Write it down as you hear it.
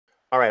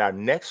All right, our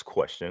next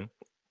question.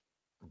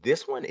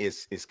 This one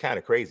is kind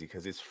of crazy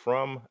because it's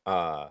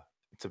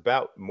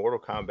about Mortal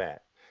Kombat,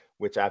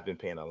 which I've been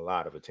paying a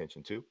lot of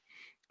attention to.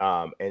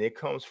 And it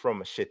comes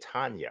from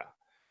Shitanya.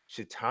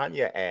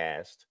 Shitanya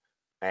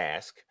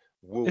ask,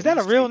 will Is we that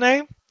a real see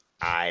name?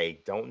 I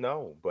don't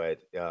know,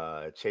 but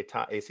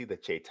it's either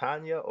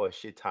Chaitanya or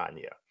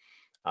Shitanya.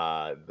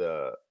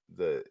 The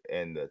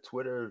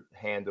Twitter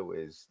handle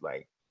is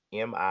like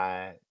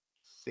MI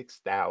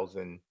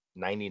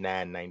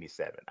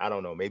 609997. I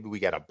don't know. Maybe we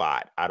got a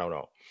bot. I don't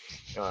know.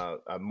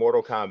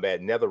 Mortal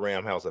Kombat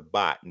NetherRealm has a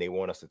bot, and they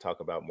want us to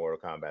talk about Mortal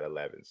Kombat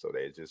 11. So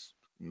they're just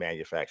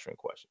manufacturing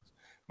questions.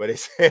 But it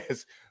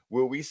says,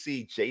 "Will we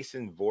see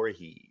Jason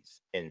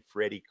Voorhees and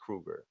Freddy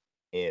Krueger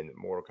in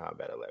Mortal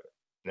Kombat 11?"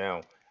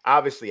 Now,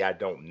 obviously, I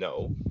don't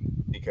know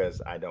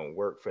because I don't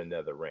work for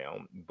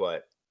NetherRealm,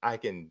 but I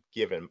can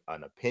give an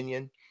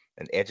opinion,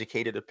 an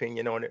educated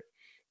opinion on it.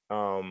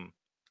 Um,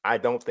 I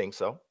don't think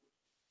so,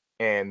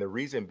 and the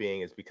reason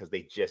being is because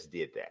they just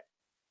did that.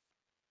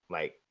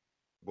 Like,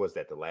 was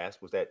that the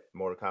last? Was that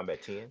Mortal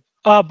Kombat 10?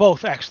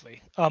 Both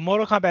actually.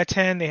 Mortal Kombat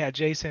 10, they had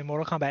Jason.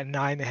 Mortal Kombat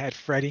 9, they had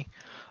Freddy.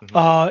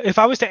 Hmm. If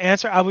I was to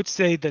answer, I would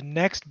say the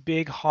next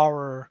big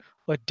horror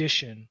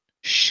addition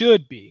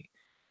should be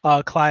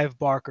Clive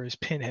Barker's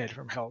Pinhead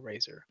from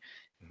Hellraiser.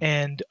 Hmm.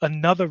 And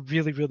another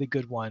really, really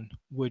good one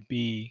would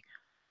be,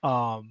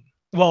 um,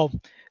 well,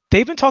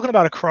 they've been talking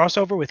about a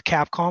crossover with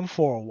Capcom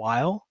for a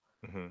while.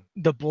 Hmm.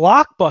 The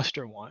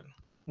blockbuster one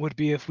would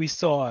be if we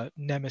saw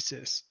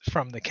Nemesis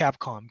from the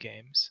Capcom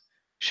games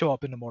show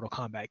up in the Mortal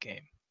Kombat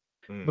game.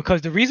 Mm. Because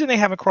the reason they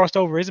haven't crossed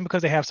over isn't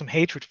because they have some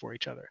hatred for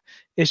each other.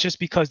 It's just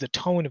because the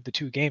tone of the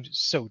two games is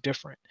so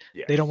different.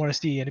 They don't Yes. want to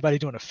see anybody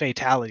doing a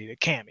fatality to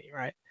Cammy,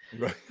 right?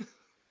 Right.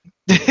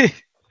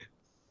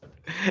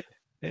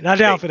 They're not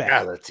down for that.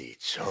 Fatality,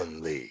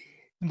 Chun Li.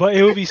 But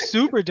it would be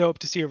super dope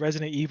to see a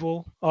Resident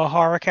Evil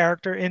horror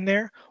character in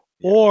there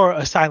Yeah. or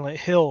a Silent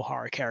Hill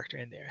horror character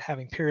in there,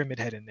 having Pyramid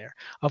Head in there.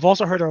 I've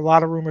also heard a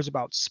lot of rumors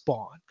about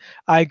Spawn.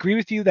 I agree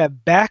with you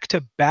that back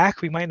to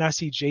back we might not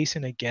see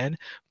Jason again,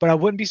 but I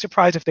wouldn't be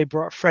surprised if they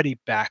brought Freddy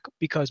back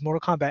because Mortal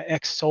Kombat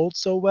X sold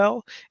so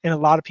well and a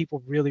lot of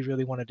people really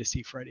really wanted to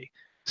see Freddy.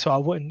 So I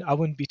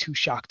wouldn't be too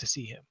shocked to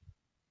see him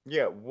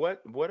Yeah.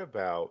 What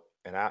about?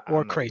 And or I'm not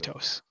even.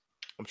 Kratos.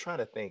 I'm trying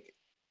to think.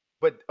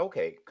 But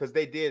okay, because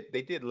they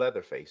did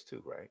Leatherface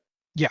too, right?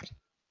 Yeah.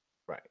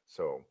 Right.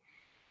 So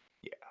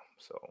yeah.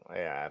 So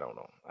yeah, I don't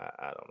know.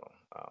 I don't know.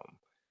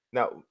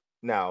 Now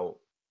now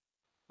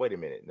wait a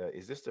minute. Now,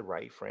 is this the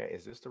right friend?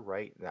 Is this the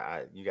right?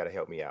 Now, you got to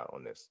help me out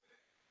on this.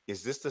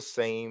 Is this the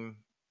same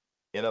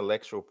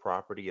intellectual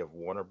property of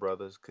Warner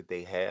Brothers? Could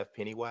they have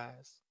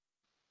Pennywise?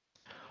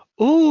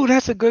 Ooh,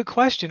 that's a good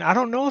question. I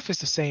don't know if it's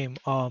the same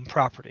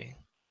property.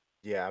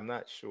 Yeah, I'm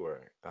not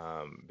sure.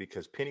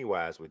 Because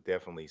Pennywise would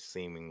definitely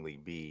seemingly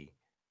be,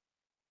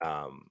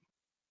 um,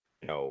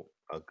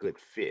 a good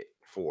fit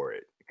for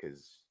it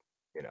because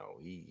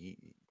he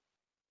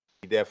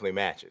definitely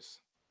matches.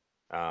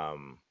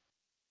 Um,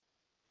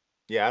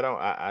 yeah,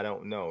 I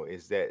don't know.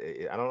 Is that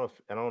I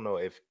don't know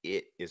if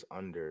it is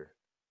under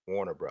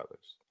Warner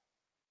Brothers.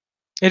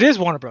 It is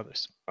Warner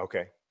Brothers.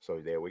 Okay, so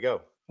there we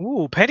go.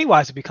 Ooh,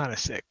 Pennywise would be kind of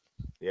sick.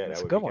 Yeah, that That's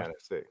a would good be one. kind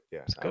of sick. Yeah,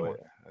 That's a I good would. one.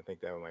 I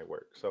think that might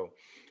work. So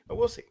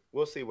we'll see.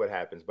 We'll see what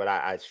happens. But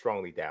I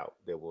strongly doubt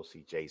that we'll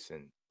see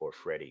Jason or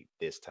Freddy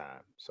this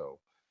time. So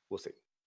we'll see.